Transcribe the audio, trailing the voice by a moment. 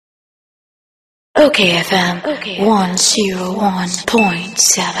okayfm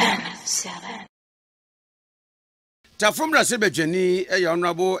 101.7. From the Sebejani, a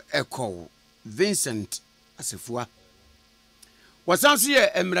honorable Echo Vincent Assafuah. Was here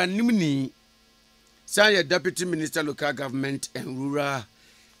Emra Nimni, Sanya Deputy Minister Local Government and Rural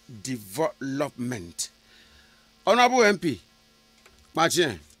Development. Honorable MP,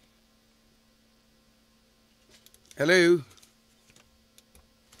 Martin. Hello.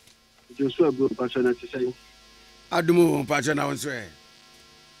 Joshua Blue Pachana to say, Adumo Pachana on swear.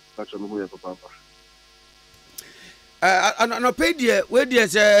 Pachana Papa. No pay dear, where dear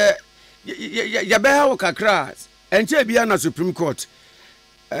say, Yabeha Kakra, and Chabiana Supreme Court.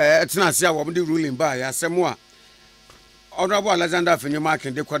 It's not say what the ruling by Assafuah. Honorable Alexander Fenyamak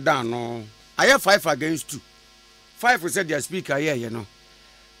and the down. I have 5 against 2. 5 said their speaker here, you know.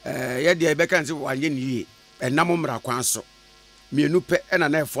 Yet the Beckans 1 year, and Namumra Quanso. Me no pe na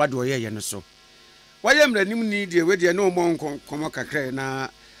na efo ade oye no so why am ranim ni de we de no mo komo kakra na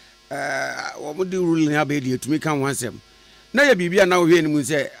wo mo de rule na be de tumi kan wansem na ya bibia na wo hwe ni mu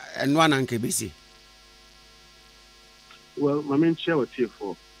se eno ananka besi. Well, my main chair was here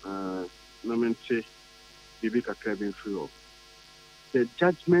for my main chair bibi kakra be free. The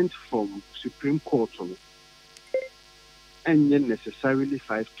judgment from Supreme Court and necessarily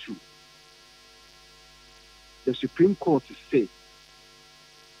 5-2. The Supreme Court say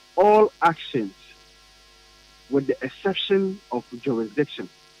all actions, with the exception of jurisdiction,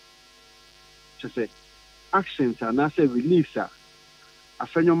 to say actions are not say release a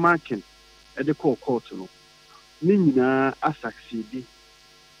fenyo marking at the court no nina a succeed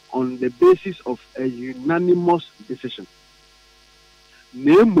on the basis of a unanimous decision.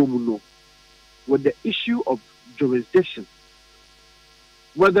 No, with the issue of jurisdiction,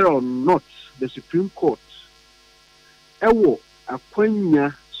 whether or not the Supreme Court ewo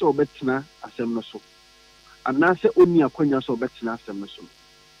akwanya so betena asem no so anase oni akwanya so betena asem no so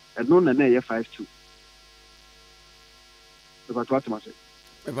eno na na ye 5-2 about what must say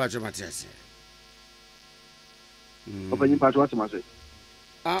About your Matthias. Open part what must say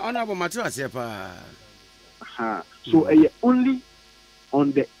Honorable Matthias. So only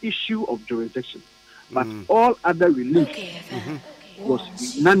on the issue of jurisdiction, but all other relief was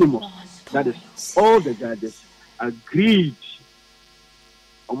unanimous. That is, all the judges agreed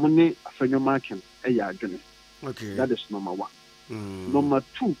on money after marking a yard. Okay. That is number 1. Number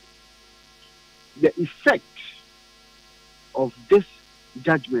 2, the effect of this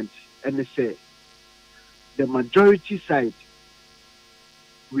judgment, and they say the majority side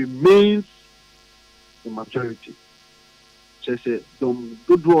remains the majority. So say dom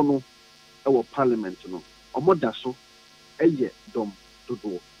dodo our parliament no omodaso eye dom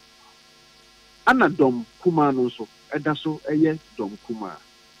dodo. Ana dom kuma no so edaso eye dom kuma.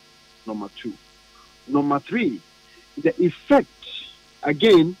 Number 2. Number 3, the effect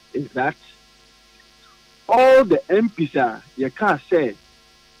again is that all the MPs are you can say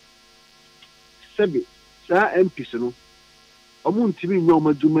sebi sa MPs no omuntimi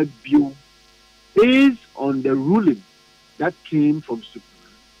nyoma duma bio based on the ruling that came from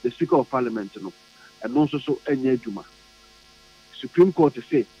the Speaker of Parliament no and also so enye duma. Supreme Court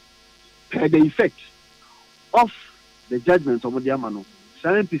say per the effect of the judgment of the amano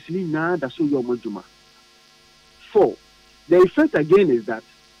MPs ni na da so yo duma. 4, the effect again is that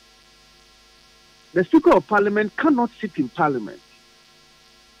the Speaker of Parliament cannot sit in Parliament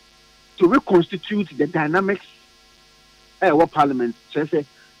to reconstitute the dynamics what Parliament say si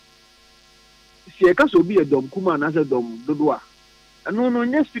e ka so be a dom kuma na say dom dodoa and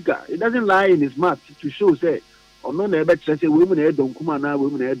no speaker, it doesn't lie in his mouth to show say or no na be say we na dom kuma na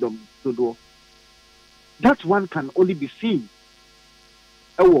we na dom dodoa. That one can only be seen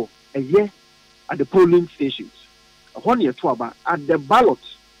a year at the polling stations. 1 year to about at the ballot.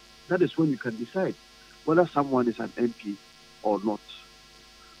 That is when you can decide whether someone is an MP or not.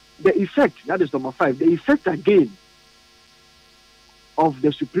 The effect, that is number 5, the effect again of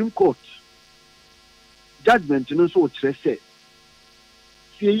the Supreme Court judgment, you know, so say,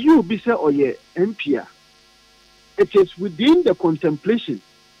 see you be say or ye MP, it is within the contemplation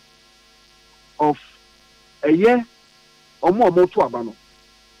of a year or more to abano.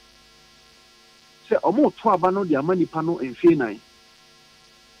 Say or more to abano the money panel in F9.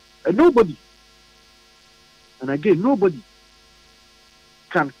 And nobody, and again, nobody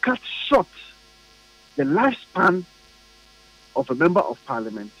can cut short the lifespan of a member of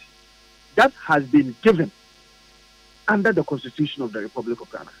Parliament that has been given under the Constitution of the Republic of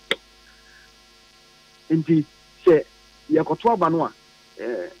Ghana. Indeed, say, Yakotua Banua,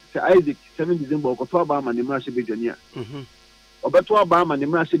 say Isaac, 7 December, Okotua Bama, Nimra Sebejania. Obetua Bama,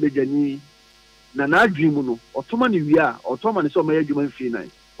 Nimra Sebejani, na na dream no otoma ne wi a otoma ne so ma adwuma mfie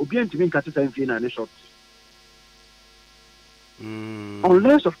nan obi antimi nkate sa mfie nan ne short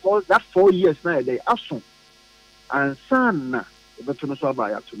unless of course that 4 years na they aso and sana ebeto no so aba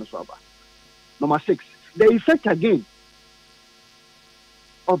ya to no so aba. Number 6, the effect again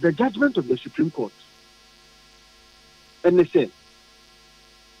of the judgment of the Supreme Court. And they say,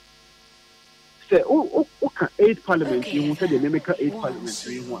 okay, 8 parliament, you said the make 8 parliament,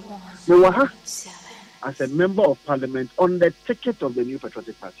 they were as a member of parliament on the ticket of the New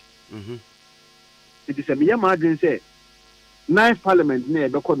Patriotic Party. It is a mere margin say 9th parliament near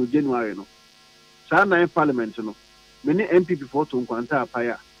Beko January no. So 9th parliament no. Many NPP for to Nkwanta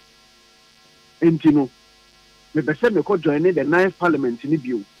Apaya. Entino. Me pese me ko joining the 9th parliament ni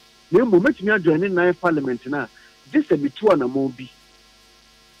bio. Me mo metimi joining 9th parliament na. This a bitu anamon bi.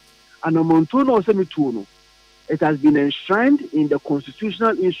 Anamon to no se mitu no. It has been enshrined in the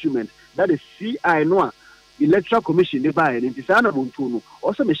constitutional instrument that is CI no Electoral Commission ne buy and say anamon to no.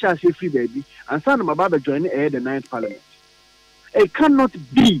 Also me share say free baby and say my baba joining the 9th parliament. It cannot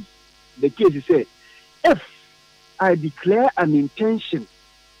be the case you say if I declare an intention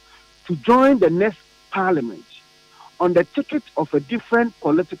to join the next parliament on the ticket of a different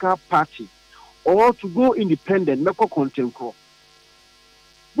political party or to go independent,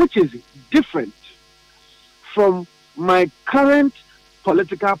 which is different from my current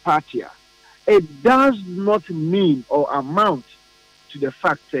political party, it does not mean or amount to the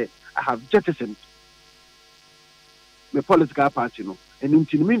fact that I have jettisoned my political party, no, and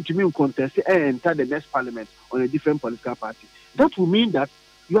to me contest and enter the next parliament on a different political party. That will mean that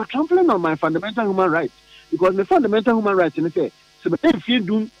you are trampling on my fundamental human rights, because the fundamental human rights in the say, so if you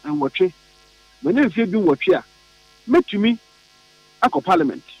do and watch it, when if you do watch here, make to me a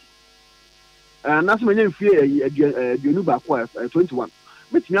parliament. And that's when you fear you back 21.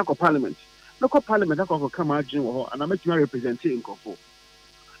 Make me a parliament. Local parliament, I can come out and I make me representing Kofo.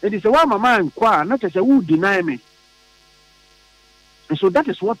 It is a one my mind, not as a who deny me. And so that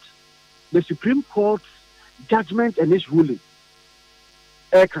is what the Supreme Court's judgment and its ruling.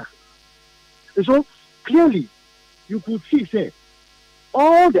 And so clearly, you could see, say,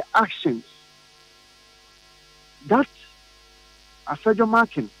 all the actions that are federal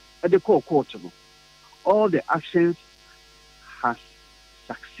marking at the court, all the actions has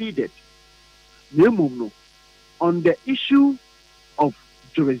succeeded. On the issue of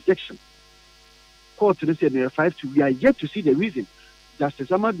jurisdiction, court said there are 5-2. We are yet to see the reason. Justice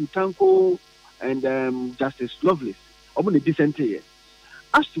Amadou Tanko and Justice Lovelace, the dissent here,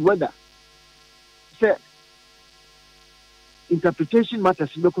 as to whether say interpretation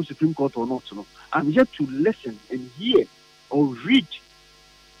matters in the Supreme Court or not. I'm yet to listen and hear or read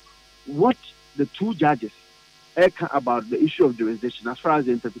what the 2 judges echo about the issue of jurisdiction as far as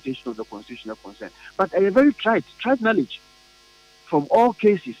the interpretation of the Constitution is concerned. But I have very tried knowledge from all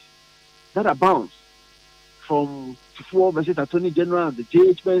cases that abounds, from Assafuah versus Attorney General, the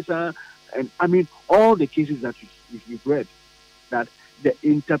J.H. Benson, and I mean all the cases that we've read, that the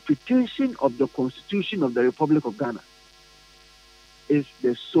interpretation of the Constitution of the Republic of Ghana is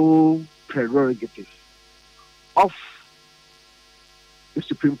the sole prerogative of the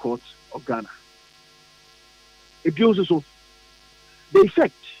Supreme Court of Ghana. It also the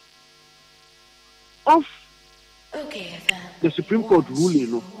effect of the Supreme Court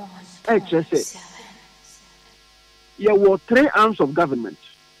ruling. There were 3 arms of government.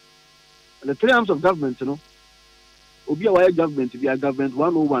 And the 3 arms of government, Obi a government be a government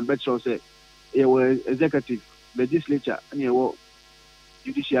 101, but shall say, there were executive, legislature, and there were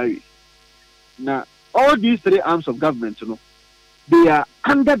judiciary. Now, all these 3 arms of government, they are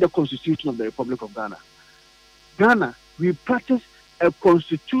under the Constitution of the Republic of Ghana. Ghana, we practice a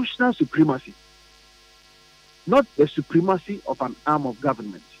constitutional supremacy, not the supremacy of an arm of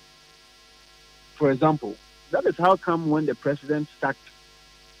government. For example, that is how come when the president sacked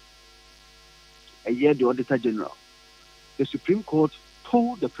the Auditor General, the Supreme Court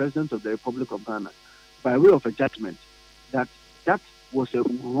told the President of the Republic of Ghana, by way of a judgment, that that was a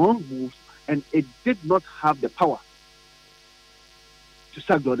wrong move and it did not have the power to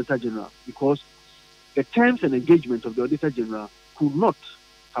sack the Auditor General, because the terms and engagement of the Auditor General could not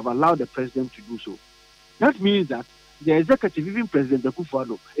have allowed the President to do so. That means that the executive, even President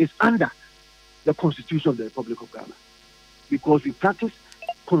Akufo-Addo, is under the Constitution of the Republic of Ghana, because we practice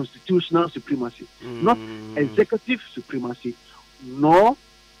constitutional supremacy, not executive supremacy, nor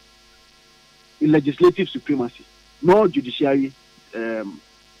legislative supremacy, nor judicial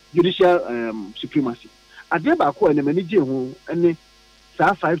supremacy. Adeba and the manager who and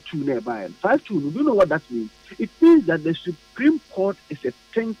 5-2 nearby. 5-2, do you know what that means? It means that the Supreme Court is a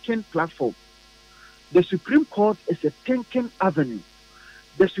thinking platform The Supreme Court is a thinking avenue.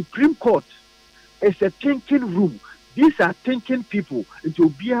 The Supreme Court is a thinking room. These are thinking people into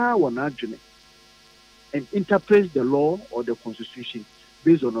Bia Wanajune and interpret the law or the constitution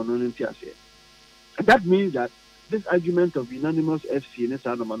based on anonymity. And that means that this argument of unanimous FC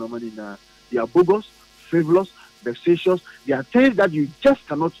they are bogus, frivolous, vexatious. They are things that you just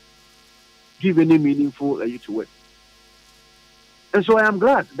cannot give any meaningful to it. And so I am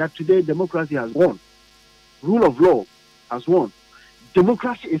glad that today democracy has won. Rule of law has won.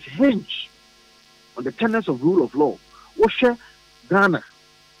 Democracy is hinged on the tenets of rule of law. Oshe Ghana.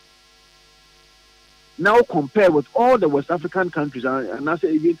 Now compare with all the West African countries and I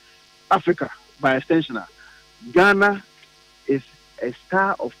say even Africa by extension. Ghana is a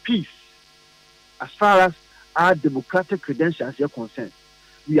star of peace as far as our democratic credentials are concerned.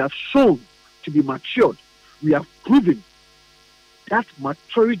 We have shown to be matured. We have proven that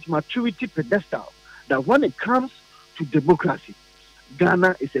maturity pedestal that when it comes to democracy,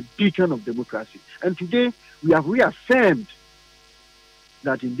 Ghana is a beacon of democracy. And today we have reaffirmed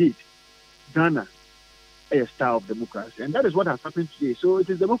that indeed Ghana is a star of democracy. And that is what has happened today. So it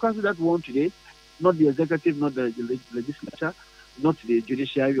is democracy that won today, not the executive, not the legislature, not the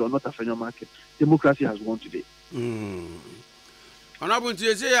judiciary, or not a financial market. Democracy has won today. Honorable,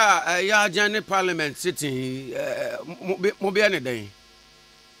 you say ya journey parliament sitting Mobiane Day.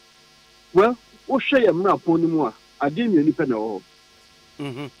 Well, what share you now upon more? I didn't any pen or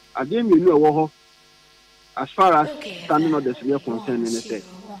I didn't know as far as standing on the severe concern in the state.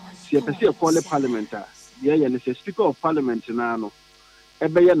 See a call a parliament. Yeah, and it's a speaker of parliament now.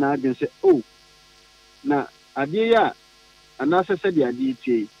 Ebeya na again say, oh, na adia and as I said the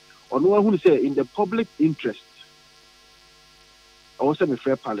idea on one who say in the public interest. Also a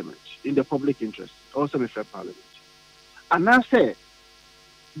fair parliament in the public interest. Also a fair parliament. And I say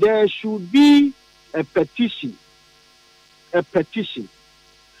there should be a petition to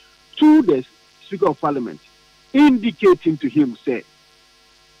the Speaker of Parliament indicating to him, say,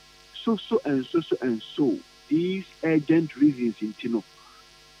 so and so these urgent reasons in Tino.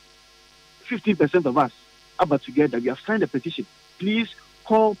 15% of us about together, we have signed a petition. Please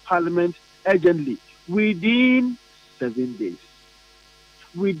call Parliament urgently within 7 days.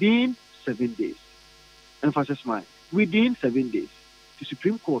 Within 7 days. Emphasis mine. Within 7 days. The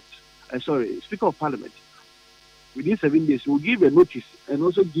Supreme Court, Speaker of Parliament, within 7 days, will give a notice and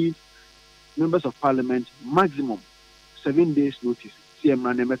also give members of Parliament maximum 7 days notice.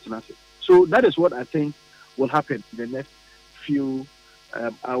 So that is what I think will happen in the next few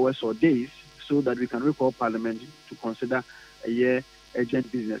hours or days, so that we can recall Parliament to consider a year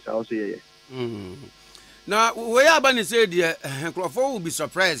urgent business. I also year. Now, we are going to say the Crawford will be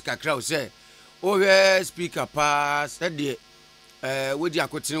surprised. Kakra say, oh, Speaker pass that the with the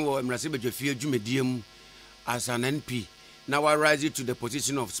Akotino or Mrasibe Jefie Jumedium as an NP. Now I rise to the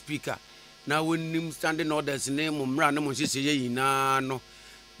position of Speaker. Now when him standing orders name Umra no say ye na no.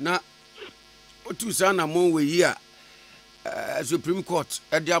 Na otu sana mo we here Supreme Court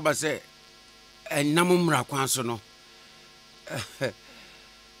Ediaba say enamumra kwan so no.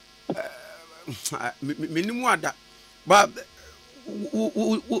 Minimu ada ba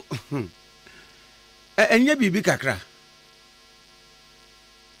enye bibi kakra.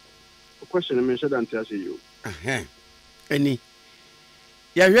 Question I mentioned and answer you. Any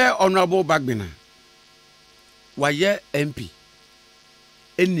ya hwe honorable Bagbin waye MP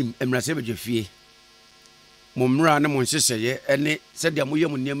enim emrase bedwefie momra na mo nhyehyeye ene se dia moye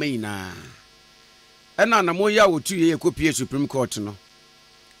mo niam yina ena na moya otu ye kopie Supreme Court no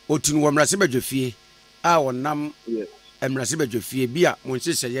otu no emrase bedwefie a wonam emrase bedwefie bia mo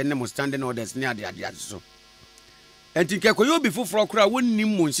nhyehyeye ne mo standing orders ne ade so enti kekoyo bi foforo kra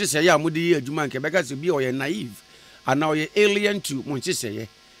wonnim mo nhyehyeye a mode ye adwuma nke beka se bia oye naive and now you're alien to Monchise.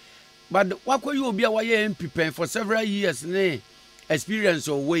 But what could you be away NPP for several years, nay, experience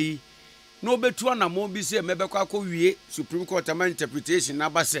or way? No better one among be say, Mebeko we Supreme Court interpretation,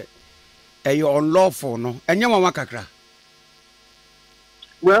 Nabase, a you unlawful, no, and Yamawakakra.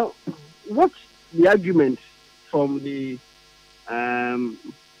 Well, what's the argument from the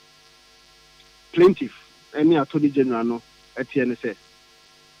plaintiff, any attorney general, no, at TNSA?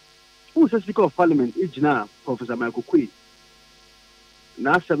 Who is the Speaker of Parliament? It's now Professor Michael Quay.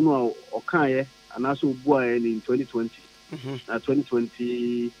 Now, some no Okaye and also boy in 2020.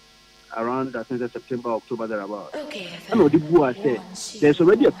 2020 around I think September, October thereabout. I know the boy said there's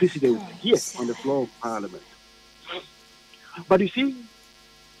already a precedent here on the floor of Parliament. But you see,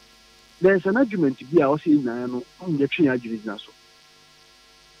 there's an argument to be also in the tree argument now.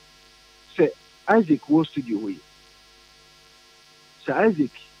 Say Isaac was to the way. Say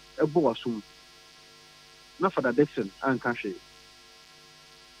Isaac. Ebowasum not for the Dixon and Kashi.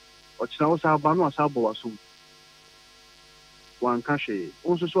 Or Chinawas Albano as Albo assume. One Kashi.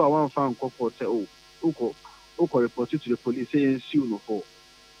 Also, so I want found Coco say, oh, Oko reported to the police saying, sue for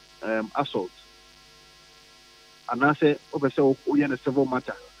assault. And I say, oh, we in a civil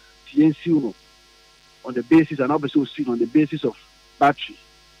matter. TNC on the basis, and obviously seen on the basis of battery.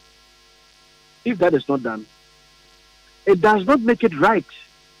 If that is not done, it does not make it right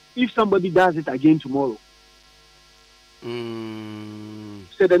if somebody does it again tomorrow.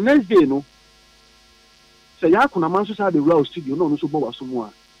 So the next day, say ya kuna manso sa the real studio no so bawa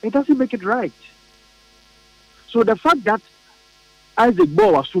someone. It doesn't make it right. So the fact that Isaac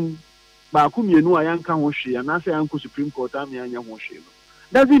bawa sum ba ku mienu ayanka ho hwe and say anko Supreme Court am anya ho hwe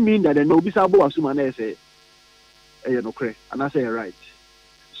doesn't mean that no bisa bawa sum na say no cre and I say right.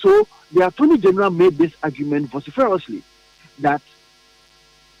 So the Attorney General made this argument vociferously that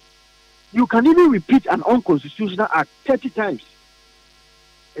you can even repeat an unconstitutional act 30 times.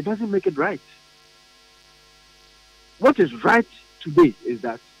 It doesn't make it right. What is right today is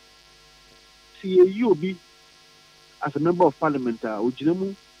that CAUB, as a member of parliament,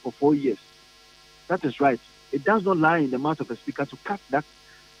 for 4 years. That is right. It does not lie in the mouth of a speaker to cut that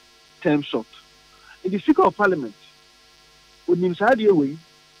term short. In the Speaker of Parliament, then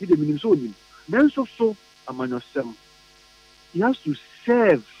he has to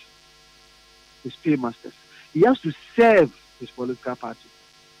serve his paymasters. He has to serve his political party.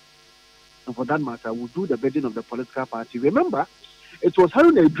 And for that matter, will do the bidding of the political party. Remember, it was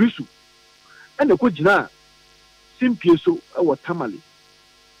Harun Idrisu and the Kojina Simpieso or Tamale.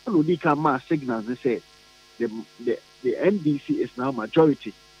 And Udika Ma signals they say the NDC is now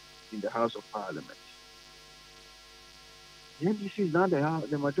majority in the House of Parliament. The NDC is now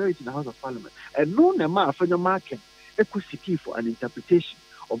the majority in the House of Parliament. And no Nema Fenya Marken equity for an interpretation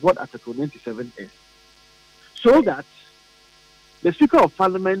of what Article 97 is. So that the Speaker of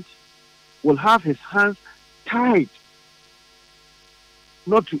Parliament will have his hands tied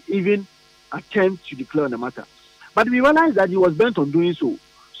not to even attempt to declare on the matter. But we realized that he was bent on doing so.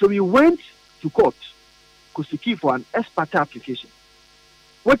 So we went to court, Kusiki, for an ex parte application,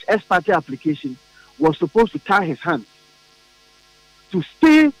 which ex parte application was supposed to tie his hands to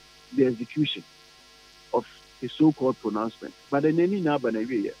stay the execution of his so-called pronouncement. But then any now, but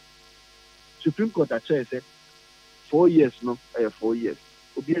every year, Supreme Court actually said 4 years, 4 years.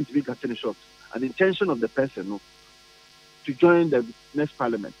 Obedient to be cutting short. An intention of the person to join the next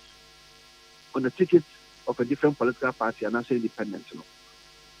parliament on the ticket of a different political party and not say independent.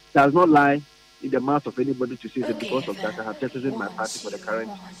 Does not lie in the mouth of anybody to say that because of that I have jettisoned my party for the current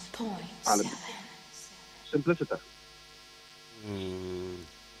parliament. Simplicity.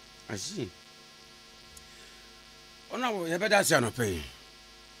 I see. Oh no, you better say no pay.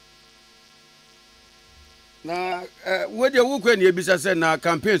 Na what you work when you be say na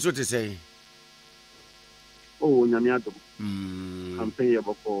campaign so to say. Oh, nyame adom. Campaign ya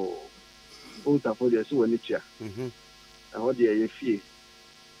boko. O ta for the so wani tia. Na ho de ye fie.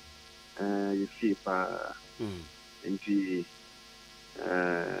 Ye fie pa. Nti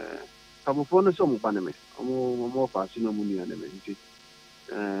kamofo no so mo ba ne me. Mo fa si no mu ni na me nti.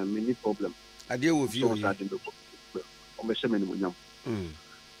 Me ni problem. Ade wo fie o sa de do. O me se me ni mo nyam.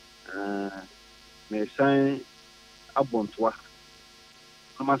 Me sign abontoa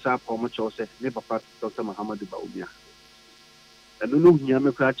amasa pomo chose ne papa Dr. Muhammadu Baumia enu no hia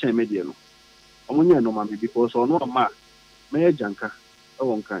me kra chen me de no omonya no ma me because ono ma me janka e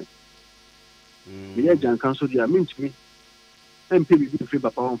won kan me janka so dia mintimi NPP be free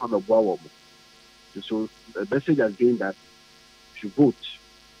papa won fa be boa wo mo. So the message has been that you should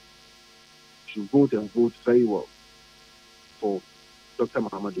vote and vote very well for Dr.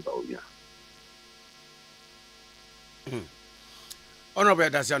 Muhammadu Baumia. Honorable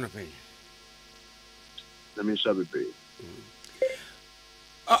Dasiano Pay. Let me show you.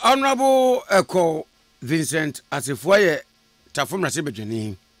 Honorable Echo Vincent Assafuah Tafum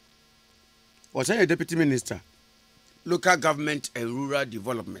Rasibejani was a deputy minister, local government and rural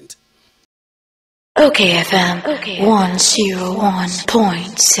development. OKFM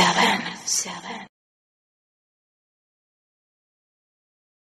 101.7.